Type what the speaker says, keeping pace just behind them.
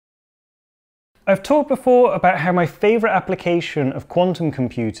I've talked before about how my favourite application of quantum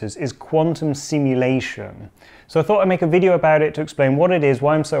computers is quantum simulation. So I thought I'd make a video about it to explain what it is,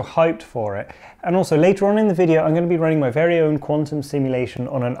 why I'm so hyped for it, and also later on in the video I'm going to be running my very own quantum simulation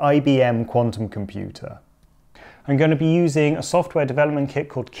on an IBM quantum computer. I'm going to be using a software development kit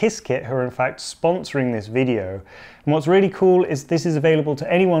called Qiskit, who are in fact sponsoring this video. And what's really cool is this is available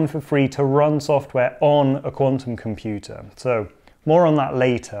to anyone for free to run software on a quantum computer. So more on that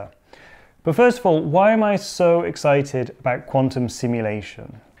later. But first of all, why am I so excited about quantum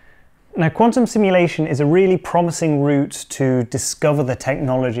simulation? Now, quantum simulation is a really promising route to discover the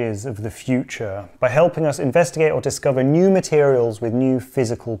technologies of the future by helping us investigate or discover new materials with new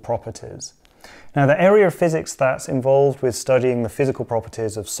physical properties. Now, the area of physics that's involved with studying the physical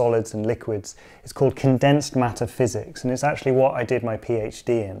properties of solids and liquids is called condensed matter physics, and it's actually what I did my PhD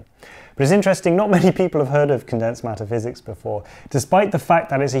in. But it's interesting, not many people have heard of condensed matter physics before, despite the fact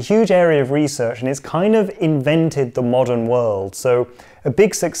that it's a huge area of research and it's kind of invented the modern world. So a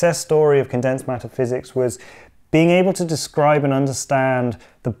big success story of condensed matter physics was being able to describe and understand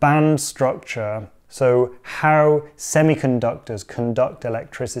the band structure, so how semiconductors conduct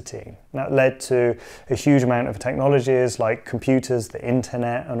electricity. That led to a huge amount of technologies like computers, the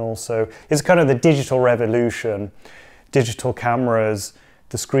internet, and also it's kind of the digital revolution, digital cameras,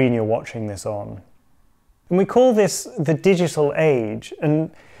 the screen you're watching this on. And we call this the digital age, and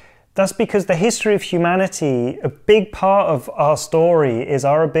that's because the history of humanity, a big part of our story is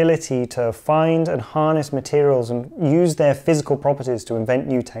our ability to find and harness materials and use their physical properties to invent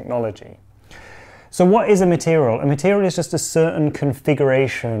new technology. So what is a material? A material is just a certain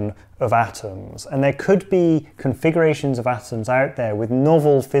configuration of atoms, and there could be configurations of atoms out there with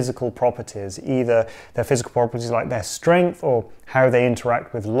novel physical properties, either their physical properties like their strength or how they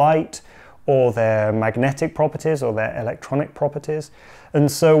interact with light, or their magnetic properties or their electronic properties. And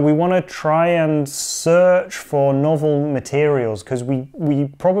so we want to try and search for novel materials because we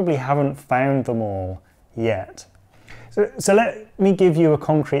probably haven't found them all yet. So let me give you a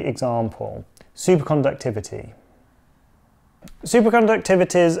concrete example. Superconductivity.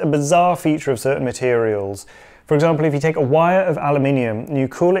 Superconductivity is a bizarre feature of certain materials. For example, if you take a wire of aluminium and you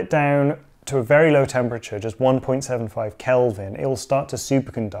cool it down to a very low temperature, just 1.75 Kelvin, it will start to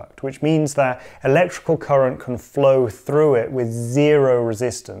superconduct, which means that electrical current can flow through it with zero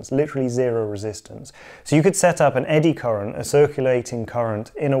resistance, literally zero resistance. So you could set up an eddy current, a circulating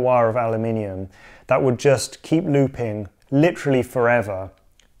current in a wire of aluminium that would just keep looping literally forever,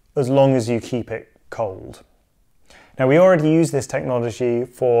 as long as you keep it cold. Now, we already use this technology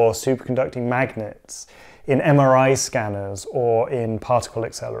for superconducting magnets in MRI scanners or in particle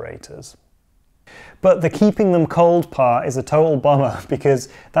accelerators. But the keeping them cold part is a total bummer because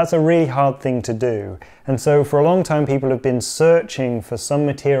that's a really hard thing to do. And so for a long time, people have been searching for some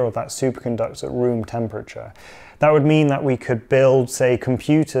material that superconducts at room temperature. That would mean that we could build, say,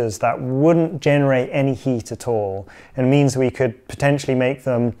 computers that wouldn't generate any heat at all, and means we could potentially make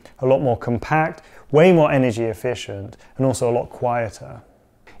them a lot more compact, way more energy efficient, and also a lot quieter.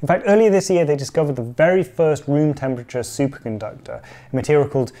 In fact, earlier this year they discovered the very first room temperature superconductor, a material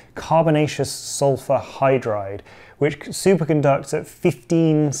called carbonaceous sulfur hydride, which superconducts at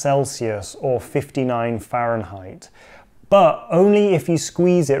 15 Celsius or 59 Fahrenheit. But only if you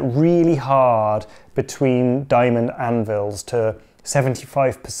squeeze it really hard between diamond anvils to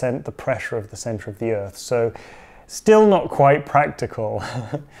 75% the pressure of the center of the Earth. So still not quite practical.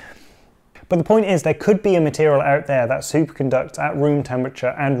 But the point is, there could be a material out there that superconducts at room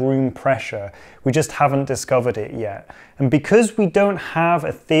temperature and room pressure. We just haven't discovered it yet. And because we don't have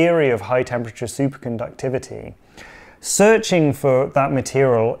a theory of high temperature superconductivity, searching for that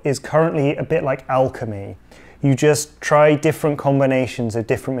material is currently a bit like alchemy. You just try different combinations of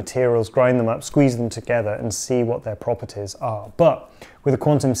different materials, grind them up, squeeze them together, and see what their properties are. But with a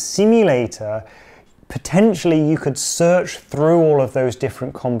quantum simulator, potentially you could search through all of those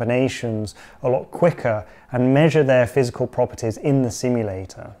different combinations a lot quicker and measure their physical properties in the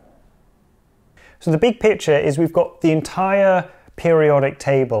simulator. So the big picture is we've got the entire periodic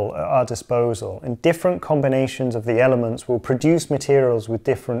table at our disposal, and different combinations of the elements will produce materials with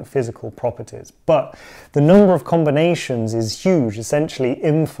different physical properties. But the number of combinations is huge, essentially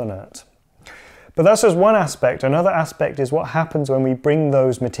infinite. But that's just one aspect. Another aspect is what happens when we bring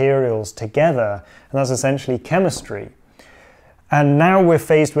those materials together, and that's essentially chemistry. And now we're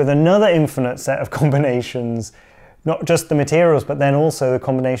faced with another infinite set of combinations, not just the materials, but then also the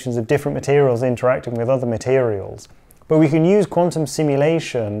combinations of different materials interacting with other materials. But we can use quantum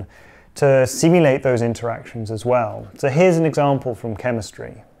simulation to simulate those interactions as well. So here's an example from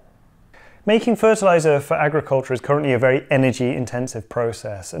chemistry. Making fertilizer for agriculture is currently a very energy-intensive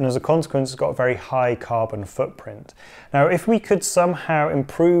process, and as a consequence it's got a very high carbon footprint. Now, if we could somehow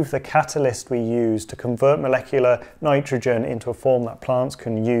improve the catalyst we use to convert molecular nitrogen into a form that plants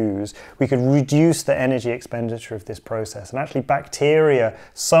can use, we could reduce the energy expenditure of this process, and actually bacteria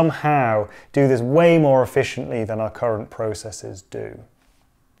somehow do this way more efficiently than our current processes do.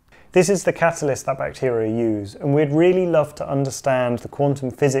 This is the catalyst that bacteria use, and we'd really love to understand the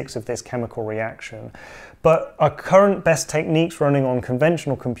quantum physics of this chemical reaction. But our current best techniques running on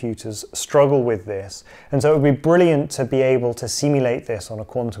conventional computers struggle with this, and so it would be brilliant to be able to simulate this on a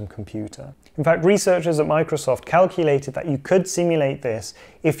quantum computer. In fact, researchers at Microsoft calculated that you could simulate this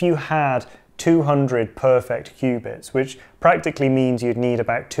if you had 200 perfect qubits, which practically means you'd need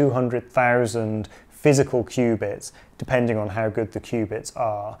about 200,000 physical qubits, depending on how good the qubits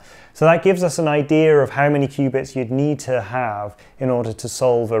are. So that gives us an idea of how many qubits you'd need to have in order to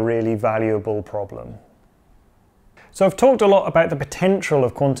solve a really valuable problem. So I've talked a lot about the potential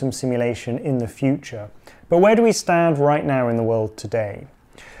of quantum simulation in the future, but where do we stand right now in the world today?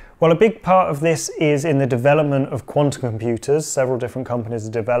 Well, a big part of this is in the development of quantum computers. Several different companies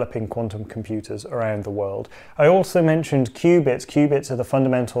are developing quantum computers around the world. I also mentioned qubits. Qubits are the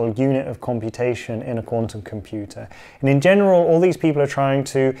fundamental unit of computation in a quantum computer. And in general, all these people are trying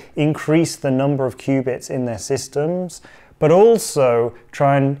to increase the number of qubits in their systems, but also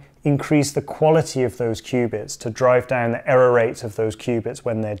try and increase the quality of those qubits to drive down the error rates of those qubits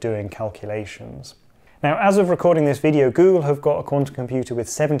when they're doing calculations. Now, as of recording this video, Google have got a quantum computer with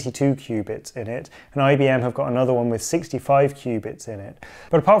 72 qubits in it, and IBM have got another one with 65 qubits in it.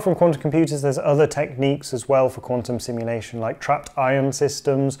 But apart from quantum computers, there's other techniques as well for quantum simulation, like trapped ion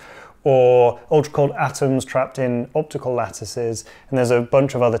systems, or ultra-cold atoms trapped in optical lattices, and there's a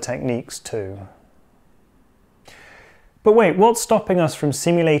bunch of other techniques too. But wait, what's stopping us from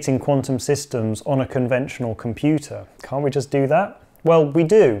simulating quantum systems on a conventional computer? Can't we just do that? Well, we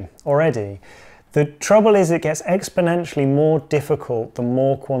do already. The trouble is it gets exponentially more difficult the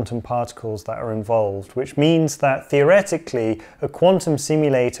more quantum particles that are involved, which means that theoretically a quantum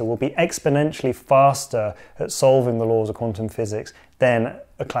simulator will be exponentially faster at solving the laws of quantum physics than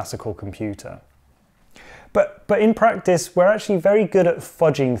a classical computer. But in practice, we're actually very good at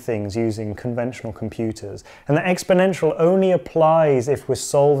fudging things using conventional computers, and the exponential only applies if we're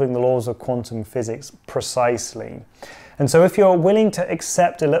solving the laws of quantum physics precisely. And so if you're willing to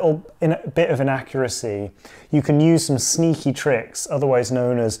accept a bit of inaccuracy, you can use some sneaky tricks, otherwise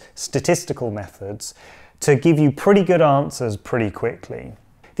known as statistical methods, to give you pretty good answers pretty quickly.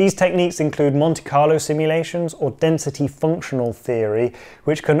 These techniques include Monte Carlo simulations or density functional theory,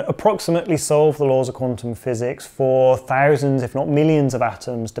 which can approximately solve the laws of quantum physics for thousands, if not millions of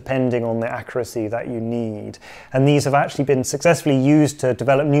atoms, depending on the accuracy that you need. And these have actually been successfully used to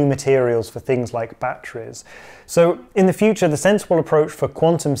develop new materials for things like batteries. So in the future, the sensible approach for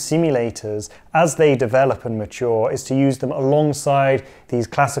quantum simulators, as they develop and mature, is to use them alongside these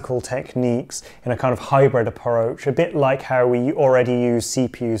classical techniques in a kind of hybrid approach, a bit like how we already use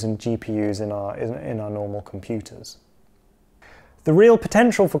CPUs and GPUs in our normal computers. The real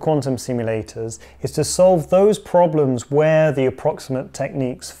potential for quantum simulators is to solve those problems where the approximate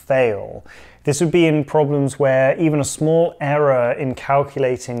techniques fail. This would be in problems where even a small error in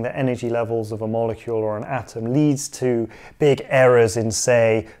calculating the energy levels of a molecule or an atom leads to big errors in,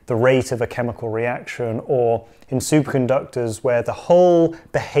 say, the rate of a chemical reaction, or in superconductors where the whole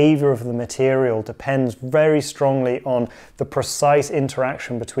behavior of the material depends very strongly on the precise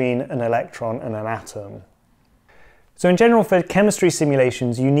interaction between an electron and an atom. So in general, for chemistry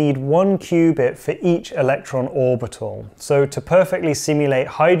simulations, you need 1 qubit for each electron orbital. So to perfectly simulate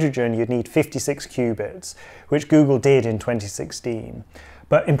hydrogen, you'd need 56 qubits, which Google did in 2016.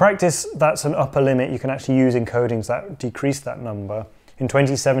 But in practice, that's an upper limit. You can actually use encodings that decrease that number. In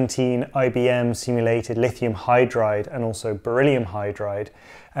 2017, IBM simulated lithium hydride and also beryllium hydride.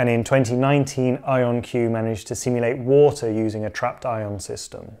 And in 2019, IonQ managed to simulate water using a trapped ion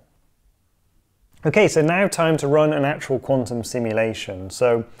system. Okay, so now time to run an actual quantum simulation.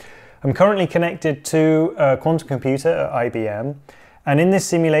 So I'm currently connected to a quantum computer at IBM, and in this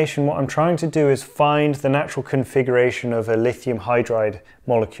simulation what I'm trying to do is find the natural configuration of a lithium hydride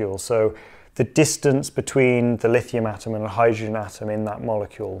molecule, so the distance between the lithium atom and a hydrogen atom in that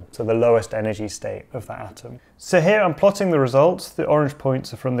molecule, so the lowest energy state of that atom. So here I'm plotting the results. The orange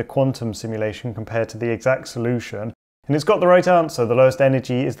points are from the quantum simulation compared to the exact solution. And it's got the right answer. The lowest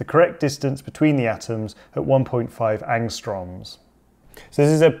energy is the correct distance between the atoms at 1.5 angstroms. So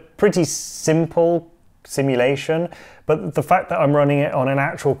this is a pretty simple simulation, but the fact that I'm running it on an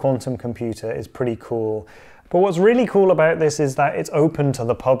actual quantum computer is pretty cool. But what's really cool about this is that it's open to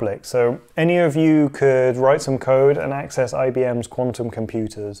the public. So any of you could write some code and access IBM's quantum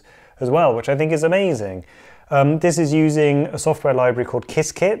computers as well, which I think is amazing. This is using a software library called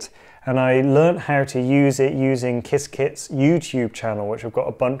Qiskit, and I learned how to use it using Qiskit's YouTube channel, which have got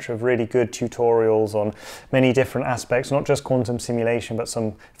a bunch of really good tutorials on many different aspects, not just quantum simulation, but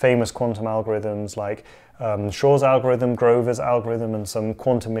some famous quantum algorithms like Shor's algorithm, Grover's algorithm, and some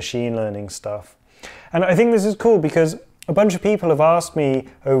quantum machine learning stuff. And I think this is cool because a bunch of people have asked me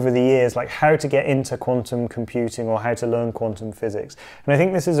over the years like how to get into quantum computing or how to learn quantum physics. And I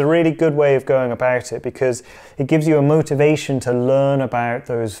think this is a really good way of going about it because it gives you a motivation to learn about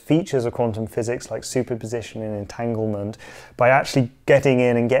those features of quantum physics like superposition and entanglement by actually getting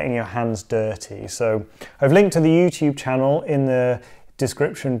in and getting your hands dirty. So I've linked to the YouTube channel in the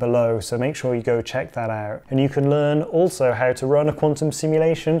description below, so make sure you go check that out. And you can learn also how to run a quantum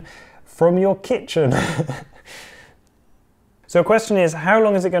simulation from your kitchen. So the question is, how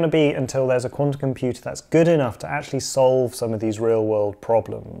long is it going to be until there's a quantum computer that's good enough to actually solve some of these real-world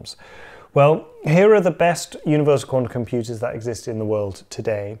problems? Well, here are the best universal quantum computers that exist in the world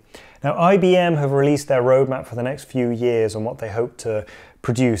today. Now, IBM have released their roadmap for the next few years on what they hope to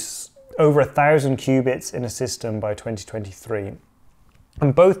produce, over 1,000 qubits in a system by 2023.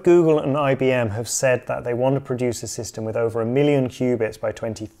 And both Google and IBM have said that they want to produce a system with over 1 million qubits by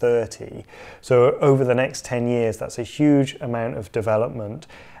 2030. So over the next 10 years, that's a huge amount of development.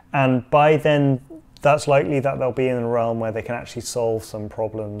 And by then, that's likely that they'll be in a realm where they can actually solve some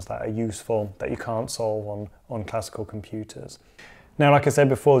problems that are useful that you can't solve on classical computers. Now, like I said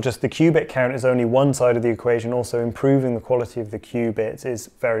before, just the qubit count is only one side of the equation. Also, improving the quality of the qubits is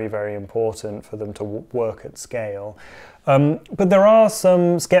very, very important for them to work at scale. But there are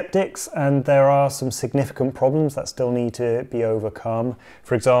some skeptics and there are some significant problems that still need to be overcome.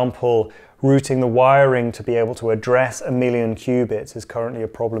 For example, routing the wiring to be able to address 1 million qubits is currently a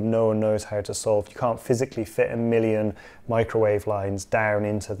problem no one knows how to solve. You can't physically fit 1 million microwave lines down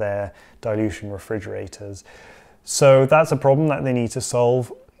into their dilution refrigerators. So that's a problem that they need to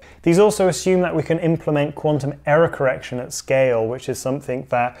solve. These also assume that we can implement quantum error correction at scale, which is something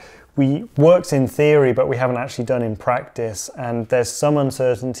that works in theory, but we haven't actually done in practice, and there's some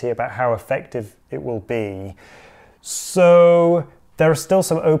uncertainty about how effective it will be. So there are still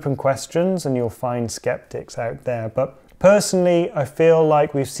some open questions, and you'll find skeptics out there. But personally, I feel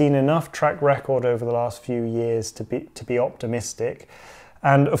like we've seen enough track record over the last few years to be optimistic.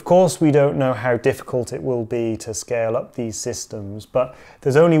 And of course, we don't know how difficult it will be to scale up these systems, but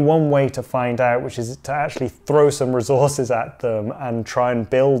there's only one way to find out, which is to actually throw some resources at them and try and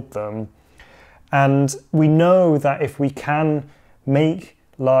build them. And we know that if we can make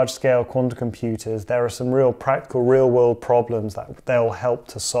large-scale quantum computers, there are some real practical, real-world problems that they'll help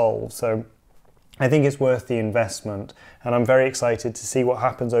to solve. So I think it's worth the investment, and I'm very excited to see what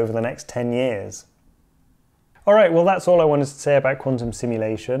happens over the next 10 years. Alright, well that's all I wanted to say about quantum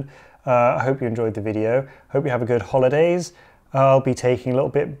simulation. I hope you enjoyed the video. Hope you have a good holidays. I'll be taking a little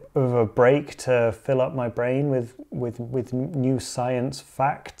bit of a break to fill up my brain with new science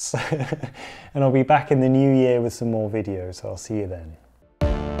facts. And I'll be back in the new year with some more videos, so I'll see you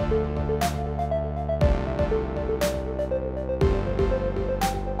then.